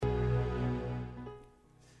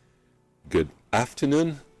Good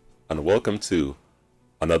afternoon and welcome to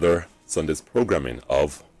another Sunday's programming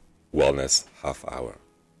of Wellness Half Hour.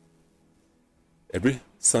 Every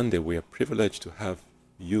Sunday we are privileged to have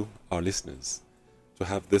you, our listeners, to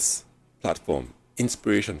have this platform,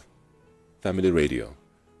 Inspiration Family Radio,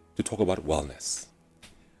 to talk about wellness.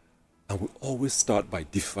 And we always start by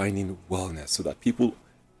defining wellness so that people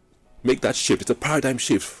make that shift. It's a paradigm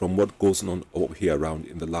shift from what goes on or what we hear around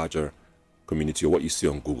in the larger community or what you see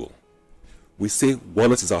on Google. We say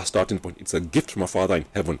wellness is our starting point. It's a gift from our Father in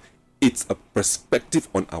heaven. It's a perspective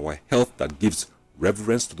on our health that gives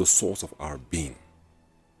reverence to the source of our being.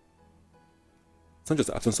 It's not just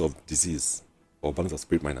the absence of disease or balance of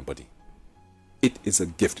spirit, mind, and body. It is a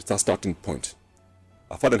gift. It's our starting point.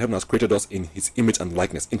 Our Father in heaven has created us in His image and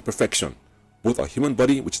likeness, in perfection. Both our human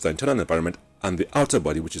body, which is our internal environment, and the outer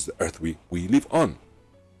body, which is the earth we live on.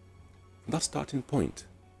 From that starting point,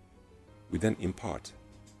 we then impart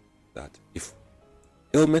that if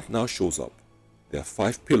ailment now shows up, there are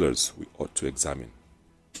 5 pillars we ought to examine.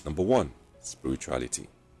 Number 1, spirituality.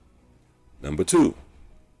 Number 2,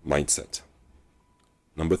 mindset.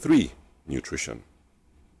 Number 3, nutrition.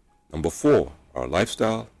 Number 4, our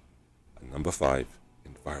lifestyle. And number 5,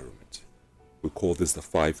 environment. We call this the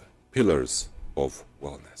 5 pillars of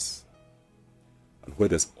wellness. And where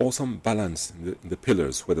there's awesome balance in the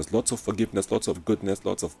pillars, where there's lots of forgiveness, lots of goodness,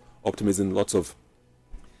 lots of optimism, lots of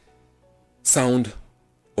sound,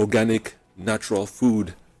 organic, natural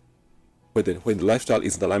food, when the lifestyle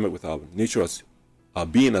is in alignment with our nature, as our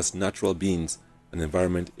being as natural beings, and the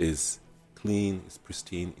environment is clean, it's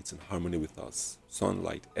pristine, it's in harmony with us,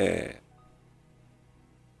 sunlight, air.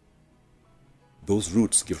 Those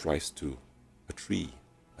roots give rise to a tree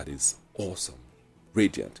that is awesome,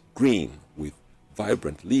 radiant, green, with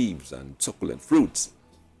vibrant leaves and succulent fruits.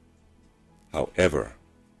 However,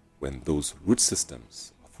 when those root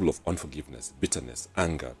systems are full of unforgiveness, bitterness,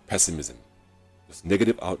 anger, pessimism, this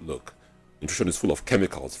negative outlook, nutrition is full of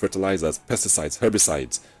chemicals, fertilizers, pesticides,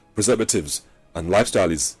 herbicides, preservatives, and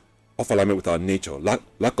lifestyle is off alignment with our nature,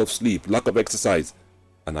 lack of sleep, lack of exercise,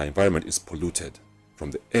 and our environment is polluted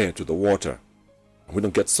from the air to the water, and we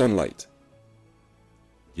don't get sunlight,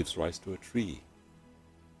 it gives rise to a tree.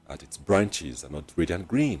 At its branches are not radiant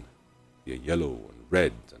green, they are yellow and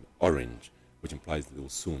red and orange, which implies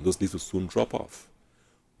those leaves will soon drop off.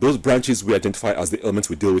 Those branches we identify as the ailments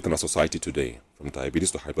we deal with in our society today, from diabetes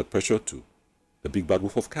to high blood pressure to the big bad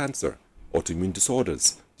wolf of cancer, autoimmune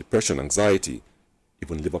disorders, depression, anxiety,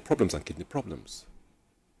 even liver problems and kidney problems.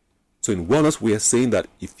 So in wellness, we are saying that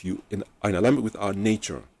if you are in alignment with our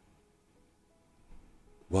nature,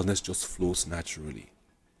 wellness just flows naturally.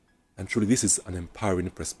 And truly, this is an empowering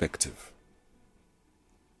perspective.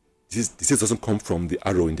 This doesn't come from the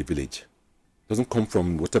arrow in the village. It doesn't come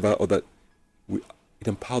from whatever other. It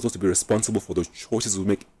empowers us to be responsible for those choices we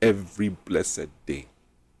make every blessed day.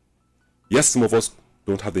 Yes, some of us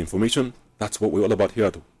don't have the information. That's what we're all about here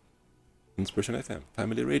at Inspiration FM,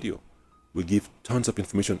 Family Radio. We give tons of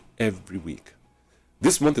information every week.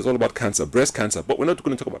 This month is all about cancer, breast cancer, but we're not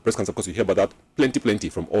going to talk about breast cancer because you hear about that plenty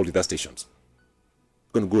from all the other stations.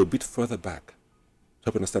 We're going to go a bit further back to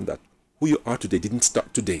help you understand that who you are today didn't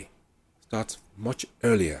start today. It starts much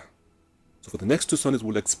earlier. So for the next 2 Sundays,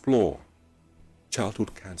 we'll explore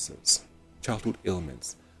childhood cancers, childhood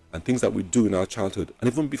ailments, and things that we do in our childhood,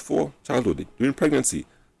 and even before childhood, during pregnancy,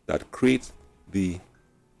 that create the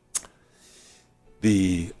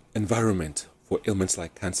environment for ailments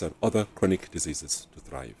like cancer and other chronic diseases to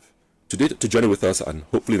thrive. Today, to journey with us, and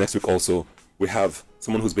hopefully next week also, we have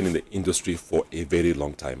someone who's been in the industry for a very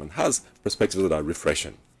long time and has perspectives that are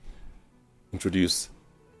refreshing. Introduce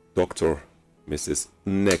Dr. Mrs.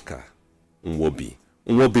 Nneka Nwobbi.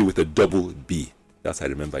 Nwobbi with a double B. That's how I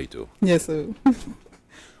remember it too. Yes, sir.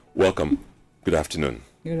 Welcome. Good afternoon.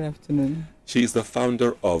 Good afternoon. She is the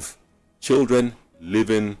founder of Children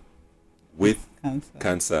Living with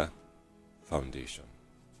Cancer Foundation.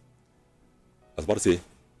 I was about to say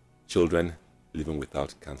Children Living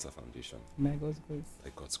Without Cancer Foundation. By God's grace.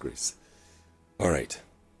 By God's grace. All right.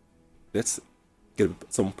 Let's get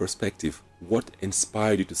some perspective. What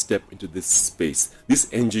inspired you to step into this space? This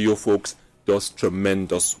NGO, folks, does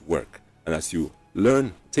tremendous work. And as you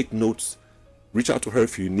learn, take notes, reach out to her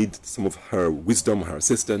if you need some of her wisdom, her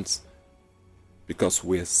assistance, because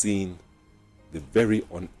we're seeing the very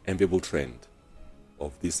unenviable trend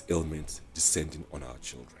of these ailments descending on our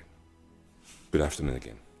children. Good afternoon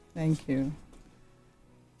again. Thank you.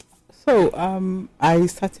 So, I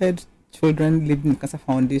started Children Living with Cancer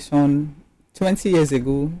Foundation 20 years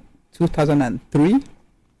ago, 2003,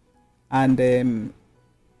 and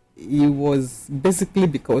it was basically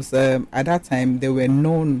because at that time there were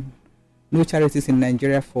known no charities in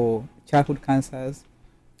Nigeria for childhood cancers,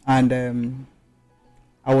 and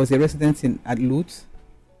I was a resident in at Lut,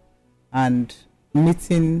 and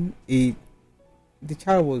meeting the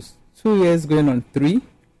child was 2 years going on 3,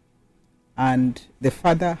 and the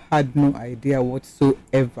father had no idea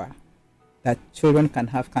whatsoever that children can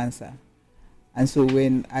have cancer. And so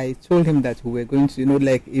when I told him that we were going to,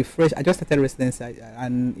 like a fresh, I just started residency,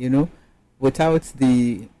 and without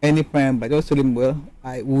any plan, but I just told him, well,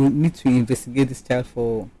 I will need to investigate this child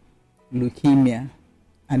for leukemia.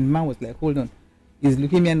 And the man was like, hold on, is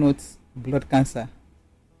leukemia not blood cancer?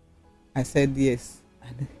 I said yes,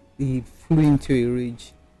 and he flew into a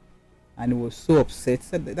rage, and he was so upset.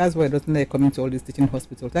 Said that's why I don't like coming to all these teaching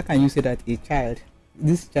hospitals. How can you say that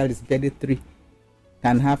this child is barely 3,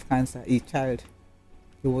 can have cancer? A child.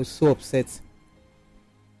 He was so upset.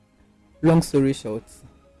 Long story short,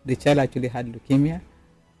 the child actually had leukemia,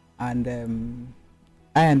 and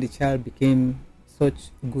I and the child became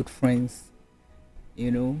such good friends.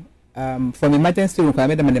 From emergency room, I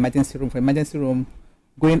met them in the emergency room. From emergency room,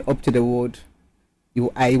 going up to the ward,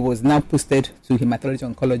 I was now posted to hematology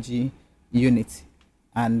oncology unit,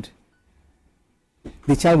 and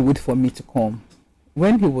the child waited for me to come.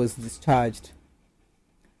 When he was discharged,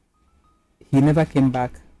 he never came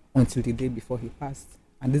back until the day before he passed,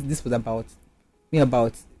 and this was about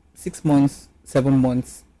 6 months, 7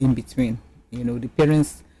 months in between. The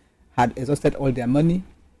parents had exhausted all their money,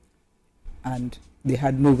 and they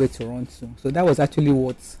had nowhere to run to. So that was actually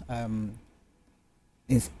what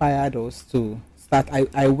inspired us to start.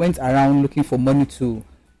 I went around looking for money to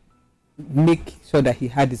make sure that he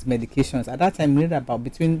had his medications. At that time, we needed about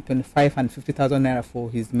between 25 and 50,000 naira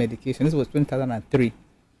for his medication. This was 2003.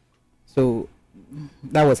 So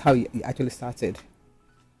that was how he actually started.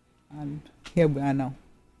 And here we are now.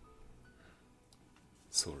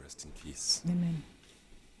 So rest in peace. Amen.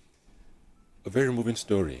 A very moving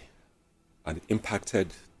story, and it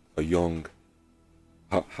impacted a young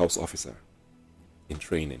house officer in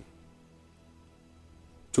training.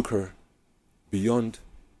 Took her beyond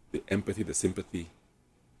the empathy, the sympathy,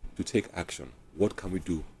 to take action. What can we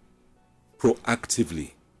do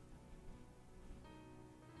proactively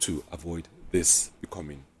to avoid this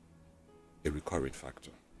becoming a recurring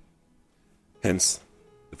factor? Hence,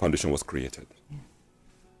 the foundation was created. Yeah.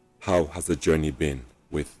 How has the journey been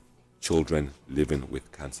with Children Living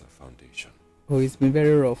with Cancer Foundation? Oh, it's been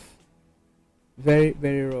very rough. Very,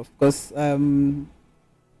 very rough. Because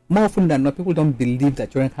more often than not, people don't believe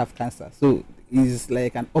that children have cancer. So it's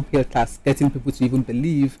like an uphill task getting people to even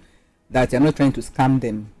believe that you're not trying to scam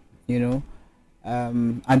them,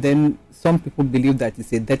 and then some people believe that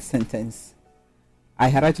it's a death sentence. I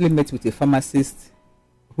had actually met with a pharmacist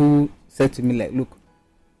who said to me, like, look,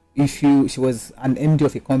 she was an MD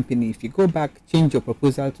of a company, if you go back, change your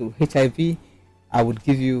proposal to HIV, I would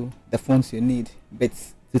give you the funds you need. But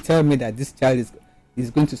to tell me that this child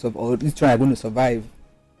is going to survive, or this child is going to survive,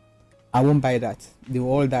 I won't buy that. They will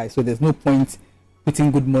all die. So there's no point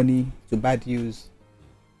putting good money to bad use.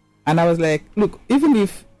 And I was like, look, even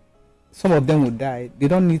if some of them would die, they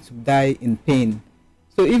don't need to die in pain.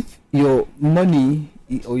 So if your money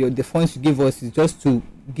or the funds you give us is just to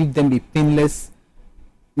give them a painless,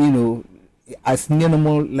 as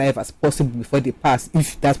normal life as possible before they pass,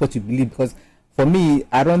 if that's what you believe. Because for me,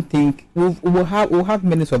 I don't think we'll have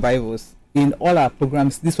many survivors in all our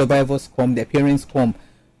programs. These survivors come, their parents come.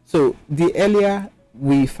 So the earlier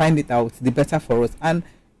we find it out, the better for us. And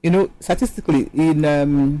statistically,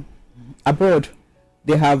 in abroad,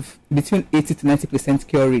 they have between 80 to 90%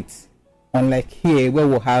 cure rates. Unlike here, where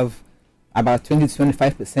we'll have about 20 to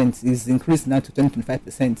 25%, is increased now to 20 to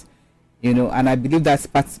 25%. And I believe that's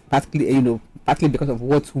partly because of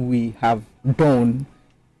what we have done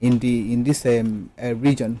in this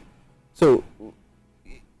region. So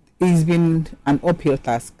it's been an uphill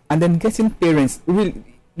task. And then getting parents,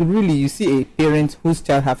 really, you see a parent whose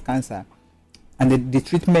child have cancer, and the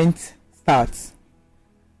treatment starts,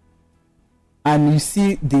 and you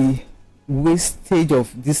see the wastage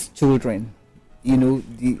of these children.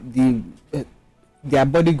 Their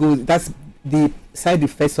body goes. That's the side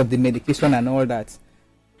effects of the medication and all that.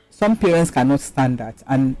 Some parents cannot stand that,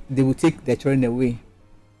 and they will take their children away.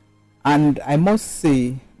 And I must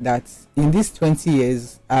say that in these 20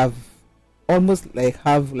 years, I've almost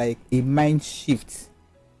have a mind shift,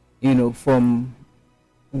 from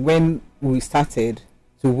when we started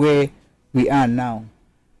to where we are now.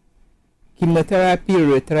 Chemotherapy,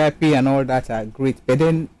 radiotherapy, and all that are great, but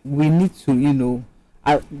then we need to,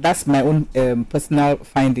 that's my own personal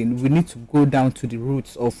finding. We need to go down to the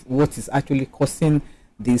roots of what is actually causing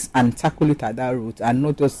this and tackle it at that root, and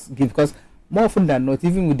not just give. Because more often than not,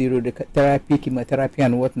 even with the radiotherapy, chemotherapy,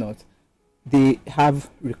 and whatnot, they have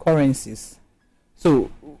recurrences.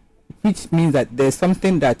 So, which means that there's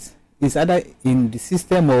something that is either in the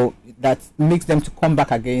system or that makes them to come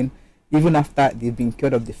back again, even after they've been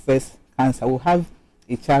cured of the first cancer. We have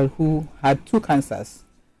a child who had two cancers.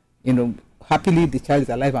 Happily the child is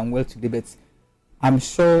alive and well today, but I'm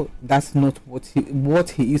sure that's not what he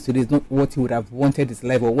is today is not what he would have wanted his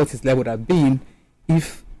life, or what his life would have been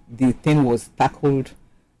if the thing was tackled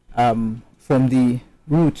from the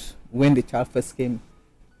root when the child first came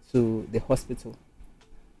to the hospital.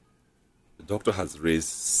 The doctor has raised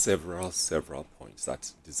several points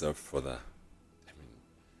that deserve further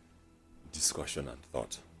discussion and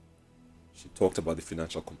thought. She talked about the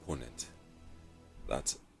financial component,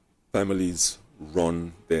 that families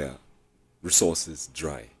run their resources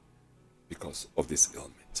dry because of this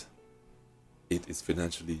ailment. It is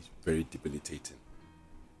financially very debilitating,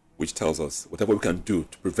 which tells us whatever we can do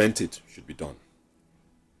to prevent it should be done.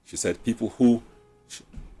 She said people who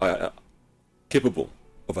are capable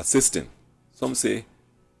of assisting, some say,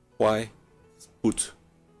 why put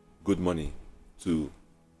good money to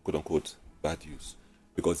quote-unquote bad use?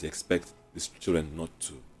 Because they expect these children not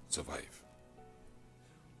to survive.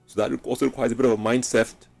 So that also requires a bit of a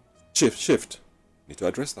mindset shift. Need to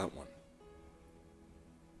address that one.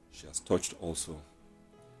 She has touched also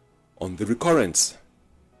on the recurrence,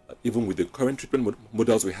 that even with the current treatment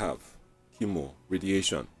models we have, chemo,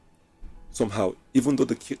 radiation, somehow, even though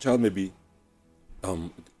the child may be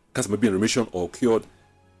cancer may be in remission or cured,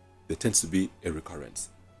 there tends to be a recurrence.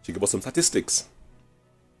 She gave us some statistics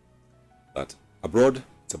that abroad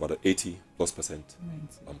it's about an 80+%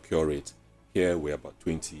 cure rate. Here we're about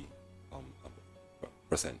 20%.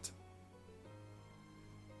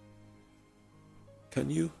 Can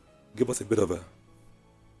you give us a bit of a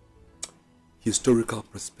historical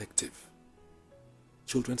perspective?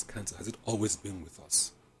 Children's cancer, has it always been with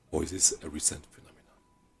us, or is this a recent phenomenon?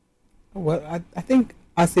 Well, I think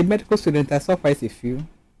as a medical student, I saw quite a few.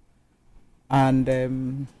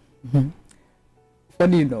 And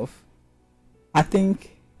funny enough, I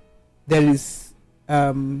think there is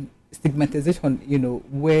stigmatization,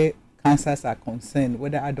 where cancers are concerned,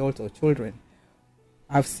 whether adults or children.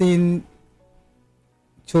 I've seen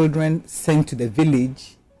children sent to the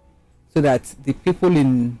village so that the people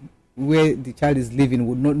in where the child is living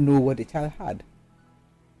would not know what the child had.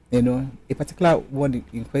 A particular one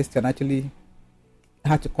in question actually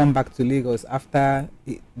had to come back to Lagos after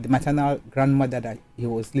the maternal grandmother that he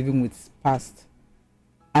was living with passed,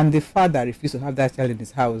 and the father refused to have that child in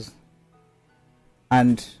his house,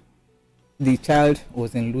 and the child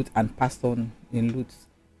was in Lut and passed on in Lut.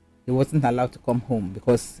 He wasn't allowed to come home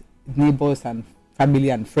because neighbors and family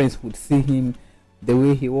and friends would see him the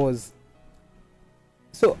way he was.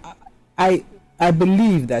 So I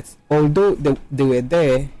believe that although they were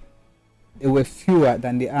there, they were fewer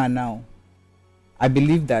than they are now. I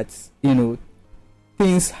believe that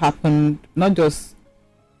things happen not just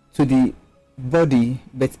to the body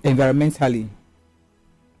but environmentally.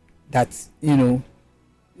 That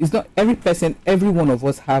it's not every person, every one of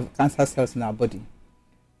us have cancer cells in our body.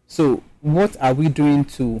 So what are we doing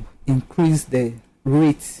to increase the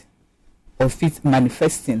rate of it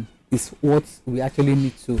manifesting is what we actually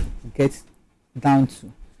need to get down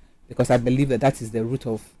to, because I believe that is the root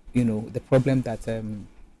of the problem that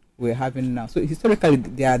we're having now. So historically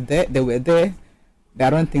they were there, but I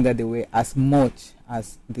don't think that they were as much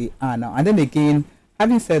as they are now. And then again,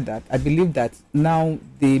 having said that, I believe that now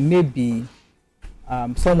they may be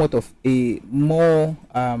somewhat of a more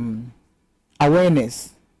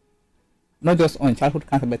awareness, not just on childhood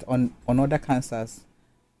cancer but on other cancers.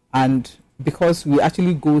 And because we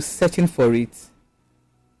actually go searching for it,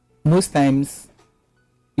 most times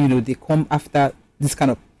they come after this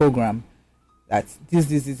kind of program, that this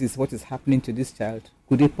is what is happening to this child.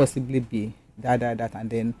 Could it possibly be that, and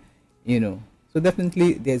then so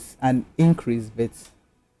definitely there's an increase, but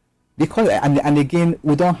because and again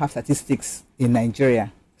we don't have statistics in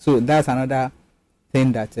Nigeria, so that's another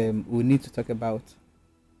thing that we need to talk about.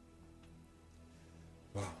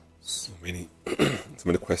 Wow, so many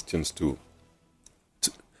questions to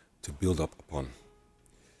build up upon.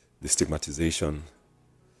 The stigmatization.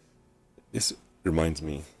 This reminds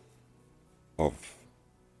me of,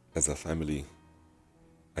 as a family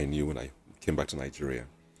I knew when I came back to Nigeria,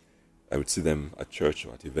 I would see them at church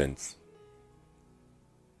or at events,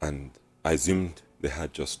 and I assumed they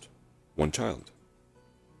had just one child.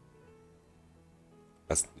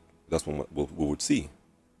 That's what we would see.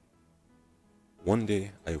 One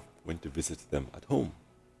day I went to visit them at home,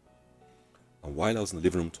 and while I was in the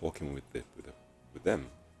living room talking with them,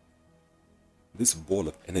 this ball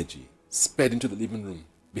of energy sped into the living room,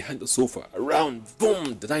 behind the sofa, around,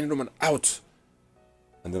 boom, the dining room and out.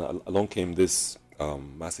 And then along came this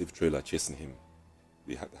massive trailer chasing him,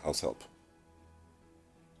 the house help.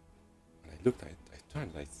 And I looked at it, I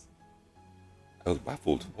turned, I was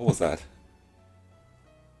baffled. What was that?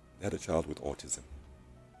 They had a child with autism,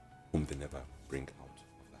 whom they never bring out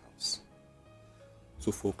of the house.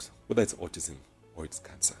 So folks, whether it's autism or it's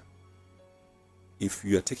cancer, if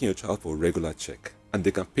you are taking your child for a regular check and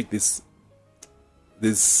they can pick these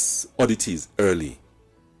oddities early,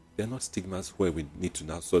 they're not stigmas where we need to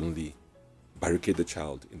now suddenly barricade the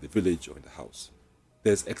child in the village or in the house.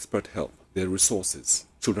 There's expert help. There are resources.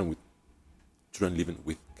 Children living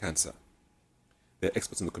with cancer. There are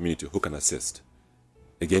experts in the community who can assist.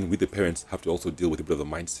 Again, we the parents have to also deal with a bit of a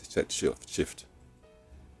mindset shift.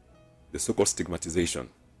 The so-called stigmatization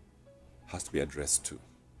has to be addressed too.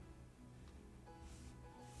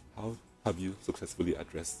 How have you successfully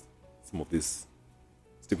addressed some of these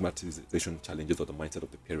stigmatization challenges or the mindset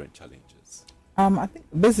of the parent challenges? I think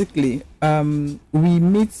basically we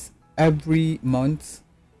meet every month.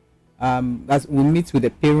 As we meet with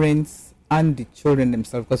the parents and the children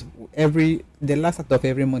themselves, because the last act of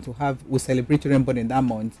every month we celebrate children born in that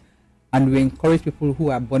month, and we encourage people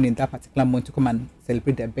who are born in that particular month to come and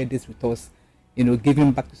celebrate their birthdays with us.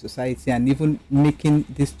 Giving back to society and even making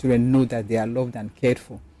these children know that they are loved and cared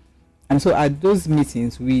for. And so at those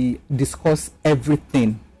meetings, we discuss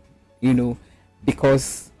everything,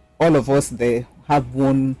 because all of us there have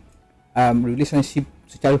one relationship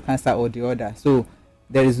to childhood cancer or the other. So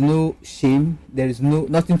there is no shame, there is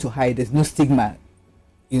nothing to hide, there's no stigma,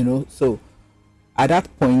 So at that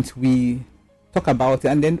point, we talk about it.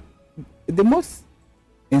 And then the most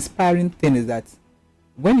inspiring thing is that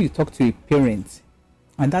when you talk to a parent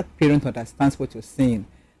and that parent understands what you're saying,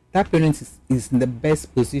 that parent is in the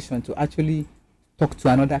best position to actually talk to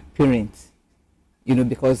another parent,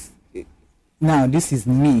 because now this is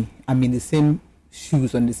me. I'm in the same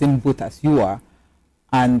shoes, on the same boat as you are,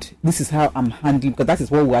 and this is how I'm handling, because that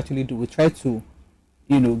is what we actually do. We try to,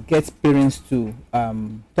 get parents to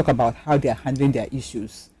talk about how they are handling their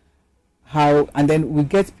issues, and then we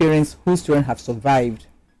get parents whose children have survived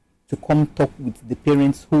to come talk with the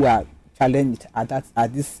parents who are challenged at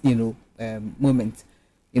this moment.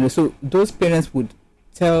 So those parents would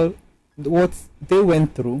tell what they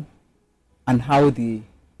went through and how they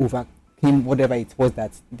overcame whatever it was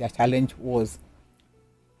that their challenge was.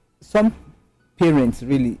 Some parents,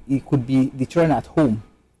 really, it could be the children at home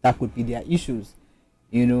that could be their issues.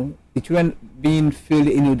 The children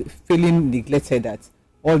feeling neglected, that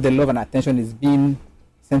all the love and attention is being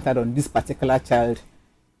centered on this particular child,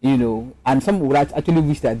 and some would actually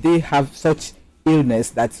wish that they have such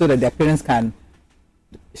illness that so that their parents can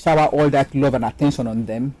shower all that love and attention on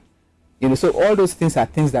them. So all those things are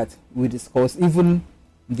things that we discuss. Even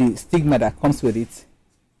the stigma that comes with it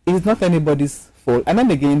is not anybody's fault. And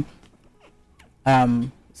then again,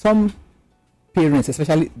 some parents,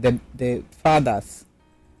 especially the fathers,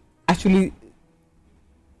 actually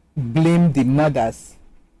blame the mothers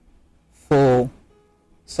for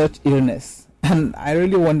such illness. And I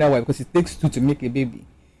really wonder why, because it takes two to make a baby,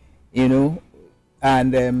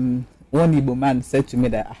 and one Igbo man said to me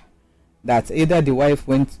that either the wife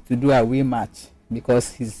went to do a wee match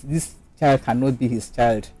because this child cannot be his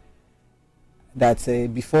child. That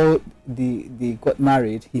before they got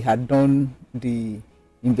married, he had done the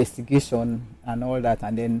investigation and all that,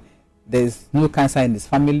 and then there's no cancer in his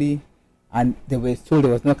family, and they were told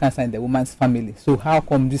there was no cancer in the woman's family. So how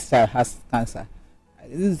come this child has cancer?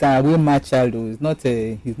 This is a wee match child, though. He's not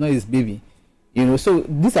his baby. So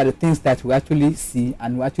these are the things that we actually see,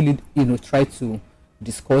 and we actually, try to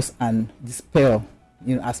discuss and dispel,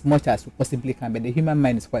 as much as we possibly can. But the human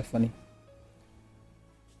mind is quite funny.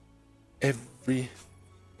 Every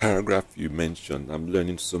paragraph you mentioned, I'm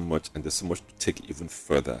learning so much, and there's so much to take even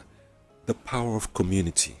further. The power of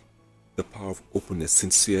community, the power of openness,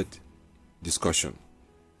 sincere discussion.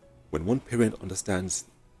 When one parent understands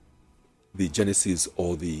the genesis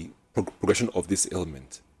or the progression of this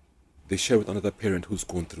ailment, they share with another parent who's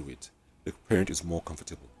gone through it. The parent is more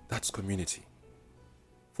comfortable. That's community.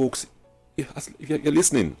 Folks, if you're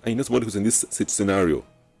listening and you know somebody who's in this scenario,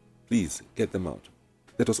 please get them out.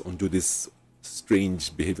 Let us undo this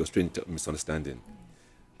strange behavior, strange misunderstanding.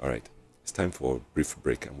 All right, it's time for a brief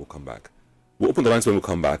break and we'll come back. We'll open the lines when we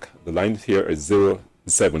come back. The line here is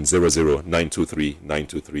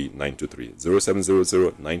 0700-923-923-923.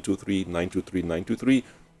 0700-923-923-923.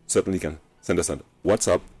 Certainly you can send us a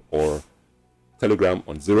WhatsApp or Telegram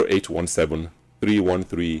on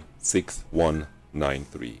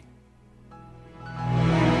 0817-313-6193.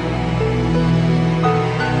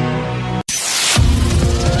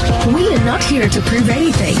 not here to prove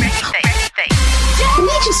anything. We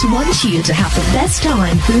just want you to have the best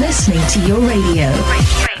time listening to your radio.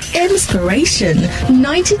 Inspiration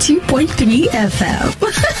 92.3 FM.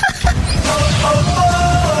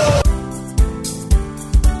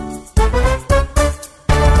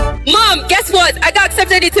 Mom, guess what? I got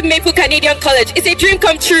accepted into Maple Canadian College. It's a dream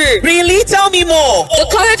come true. Really? Tell me more. The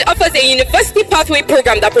college offers a university pathway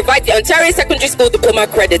program that provides the Ontario Secondary School diploma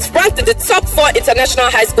credits, ranked in the top 4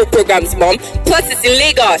 international high school programs, Mom. Plus, it's in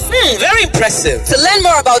Lagos. Very impressive. To learn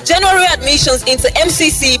more about January admissions into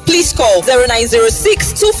MCC, please call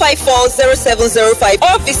 0906-254-0705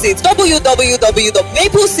 or visit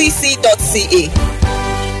www.maplecc.ca.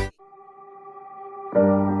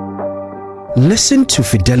 Listen to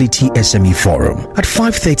Fidelity SME Forum at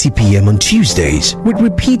 5:30 p.m. on Tuesdays, with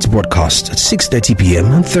repeat broadcasts at 6:30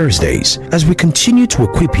 p.m. on Thursdays, as we continue to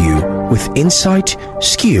equip you with insight,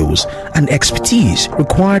 skills, and expertise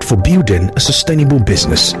required for building a sustainable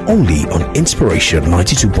business, only on Inspiration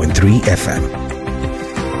 92.3 FM.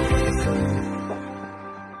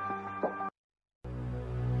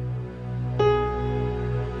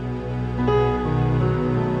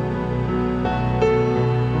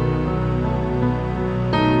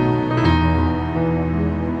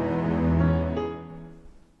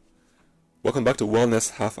 Welcome back to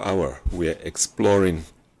Wellness Half Hour. We're exploring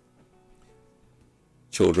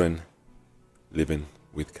children living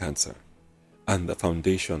with cancer and the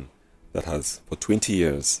foundation that has for 20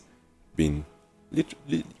 years been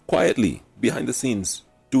literally quietly behind the scenes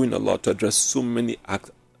doing a lot to address so many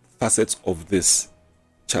facets of this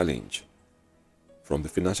challenge, from the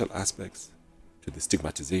financial aspects to the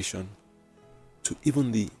stigmatization to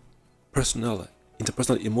even the personal,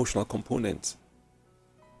 interpersonal, emotional components.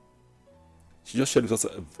 She just shared with us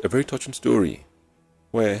a very touching story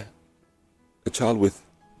where a child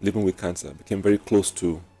living with cancer became very close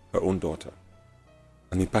to her own daughter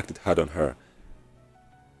and the impact it had on her.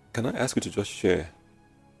 Can I ask you to just share,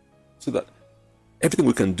 so that everything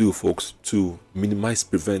we can do, folks, to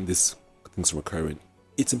prevent these things from occurring?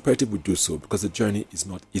 It's imperative we do so, because the journey is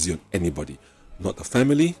not easy on anybody, not the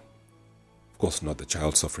family, of course not the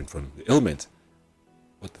child suffering from the ailment,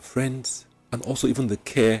 but the friends and also even the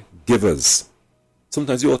caregivers.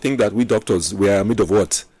 Sometimes you all think that we doctors, we are made of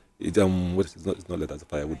what? It's not lead as a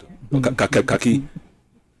firewood. Kaki.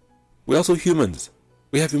 We're also humans.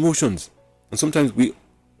 We have emotions. And sometimes we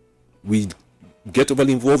get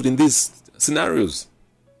overly involved in these scenarios.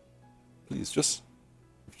 Please, just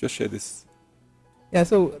share this. Yeah,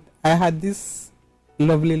 so I had this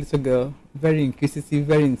lovely little girl, very inquisitive,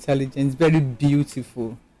 very intelligent, very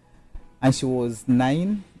beautiful. And she was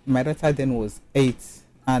 9. My daughter then was 8.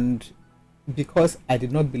 And because I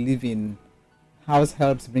did not believe in house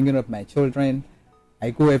helps bringing up my children, I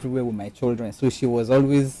go everywhere with my children. So she was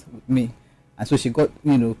always with me. And so she got,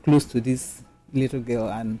 close to this little girl.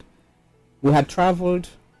 And we had traveled,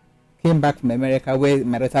 came back from America, where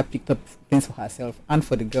my daughter picked up things for herself and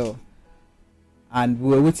for the girl. And we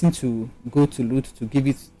were waiting to go to Lut to give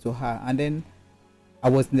it to her. And then I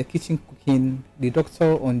was in the kitchen cooking. The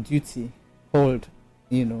doctor on duty called,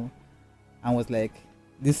 and was like,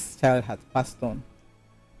 this child had passed on.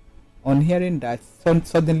 On hearing that,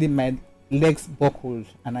 suddenly my legs buckled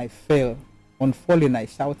and I fell. On falling, I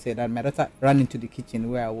shouted, and my daughter ran into the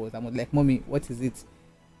kitchen where I was. I was like, Mommy, what is it?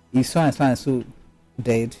 He's so and so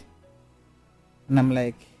dead. And I'm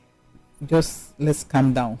like, just let's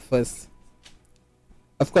calm down first.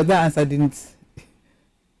 Of course, that answer didn't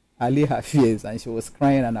allay her fears, and she was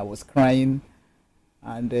crying and I was crying.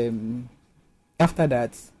 And after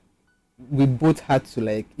that, we both had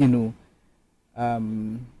to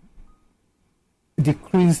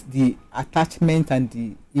decrease the attachment and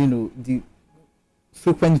the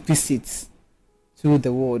frequent visits to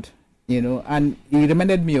the ward, and it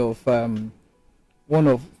reminded me of one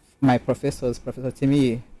of my professors, Professor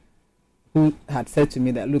Timiye, who had said to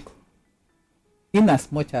me that, look, in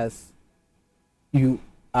as much as you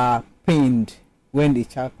are pained when the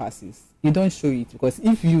child passes, you don't show it, because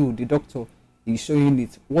if you, the doctor, is showing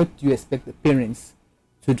it, what do you expect the parents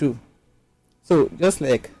to do? So just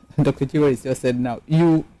like Dr. Ijewere just said now,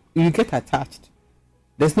 you get attached.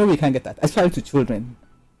 There's no way you can get attached, especially to children.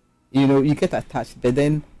 You get attached, but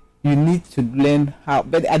then you need to learn how.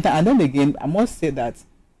 But and then again, I must say that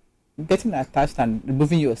getting attached and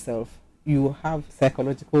removing yourself, you have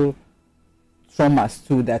psychological traumas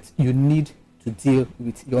too that you need to deal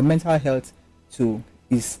with. Your mental health too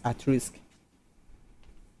is at risk.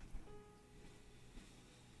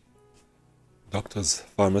 Doctors,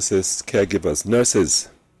 pharmacists, caregivers, nurses,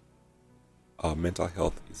 our mental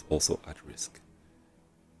health is also at risk.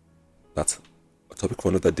 That's a topic for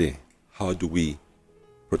another day. how do we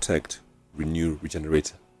protect, renew,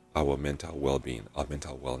 regenerate our mental well-being, our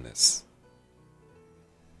mental wellness?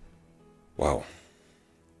 Wow.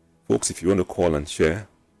 Folks, if you want to call and share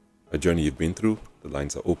a journey you've been through, the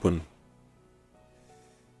lines are open.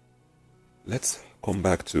 Let's come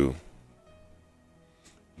back to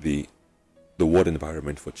the ward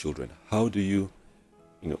environment for children. How do you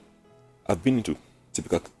I've been into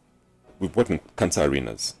we've worked in cancer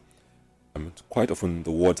arenas. Quite often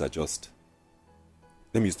the wards are just,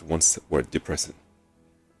 let me use the one word, depressing.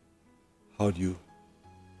 How do you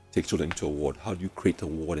take children into a ward? How do you create a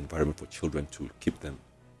ward environment for children to keep them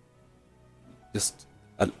just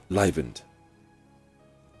enlivened?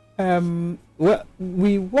 Well,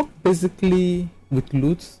 we work basically with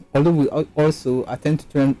Lutz, although we also attend to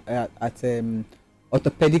children at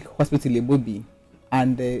Orthopedic Hospital Ebobi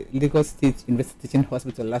and the Lagos State University Teaching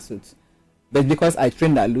Hospital Lasut. But because I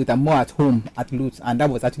trained at Lutz, I'm more at home at Lutz, and that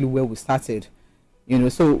was actually where we started.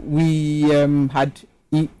 So we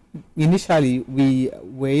initially we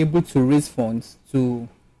were able to raise funds to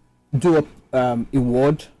do a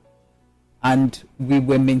ward, and we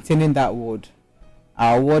were maintaining that ward.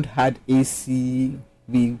 Our ward had AC,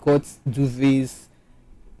 we got duvets,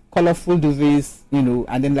 colorful duvets,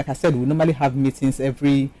 and then like I said, we normally have meetings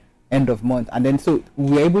every end of month, and then so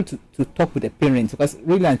we were able to talk with the parents, because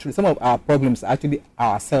really and truly some of our problems are actually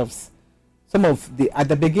ourselves. At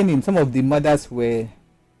the beginning, some of the mothers were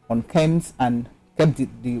on chems and kept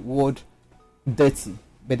the ward dirty,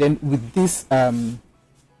 but then with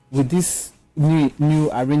this new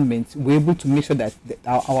arrangement, we're able to make sure that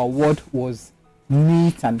our ward was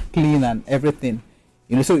neat and clean and everything.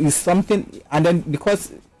 So it's something. And then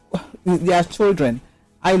because they are children,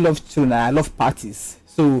 I love children, I love parties,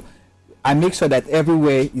 so I make sure that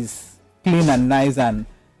everywhere is clean and nice and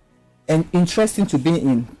interesting to be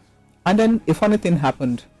in. And then a funny thing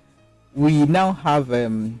happened. We now have a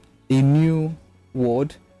new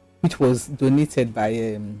ward which was donated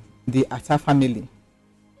by the Atta family,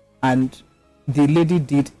 and the lady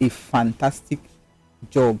did a fantastic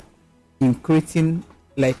job in creating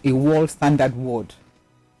like a world standard ward.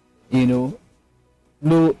 No,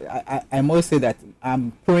 I must say that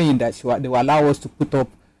I'm praying that they will allow us to put up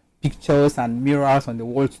pictures and murals on the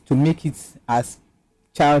walls to make it as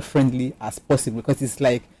child friendly as possible, because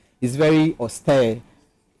it's very austere.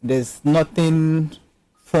 There's nothing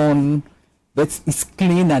fun, but it's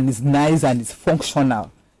clean and it's nice and it's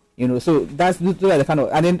functional. So those are the kind of.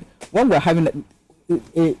 And then what we're having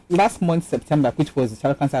last month, September, which was the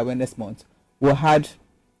Child Cancer Awareness Month, we had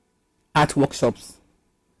art workshops,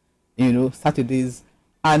 Saturdays,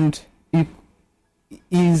 and it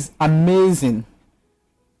is amazing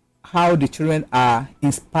how the children are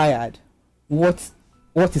inspired, what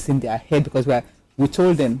is in their head, because we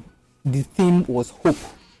told them the theme was hope.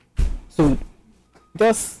 So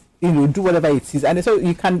just do whatever it is, and so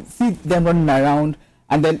you can see them running around.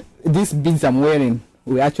 And then these beads I'm wearing,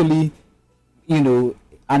 we actually,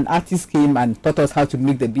 an artist came and taught us how to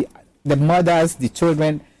make the mothers, the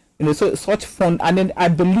children, so such fun. And then I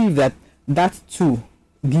believe that too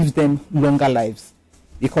gives them longer lives,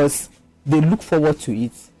 because they look forward to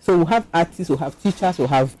it. So we have artists, we have teachers, we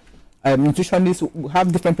have nutritionists, we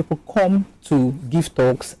have different people come to give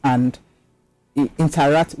talks and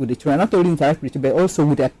interact with the children. Not only interact with the children, but also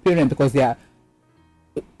with their parents, because their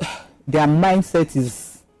mindset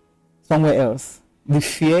is somewhere else. The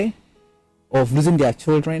fear of losing their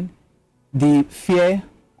children, the fear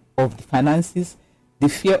of the finances, the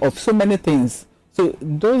fear of so many things. So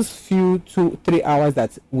those few 2-3 hours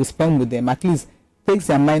that we spend with them at least takes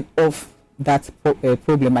their mind off that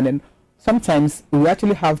problem. And then sometimes we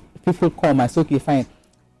actually have people come and say, okay, fine,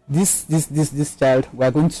 this child, we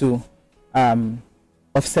are going to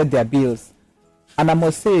offset their bills. And I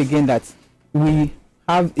must say again that we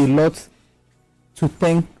have a lot to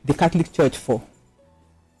thank the Catholic Church for,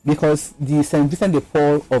 because the St. Vincent de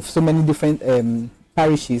Paul of so many different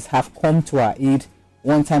parishes have come to our aid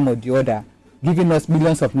one time or the other, giving us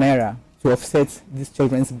millions of naira to offset these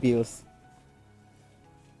children's bills.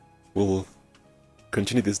 We'll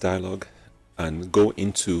continue this dialogue and go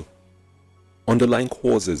into underlying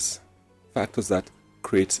causes, factors that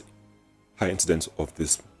create high incidence of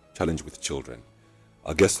this challenge with children.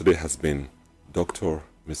 Our guest today has been Dr.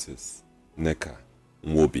 Mrs. Nneka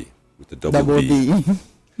Nwobbi with the double B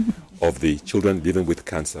of the Children Living with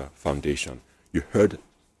Cancer Foundation. You heard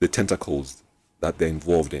the tentacles that they're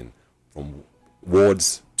involved in, from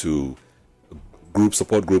wards to groups,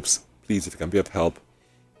 support groups. Please, if you can be of help,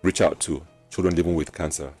 reach out to Children Living with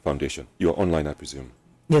Cancer Foundation. You are online, I presume.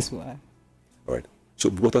 Yes, we are. All right. So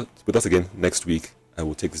be with us again next week, and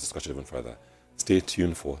we'll take this discussion even further. Stay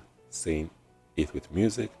tuned for saying it with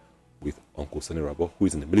music with Uncle Sonny Rabo, who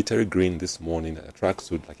is in the military green this morning at a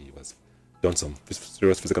tracksuit, like he was done some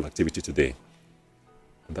serious physical activity today.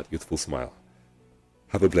 And that youthful smile.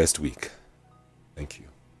 Have a blessed week. Thank you.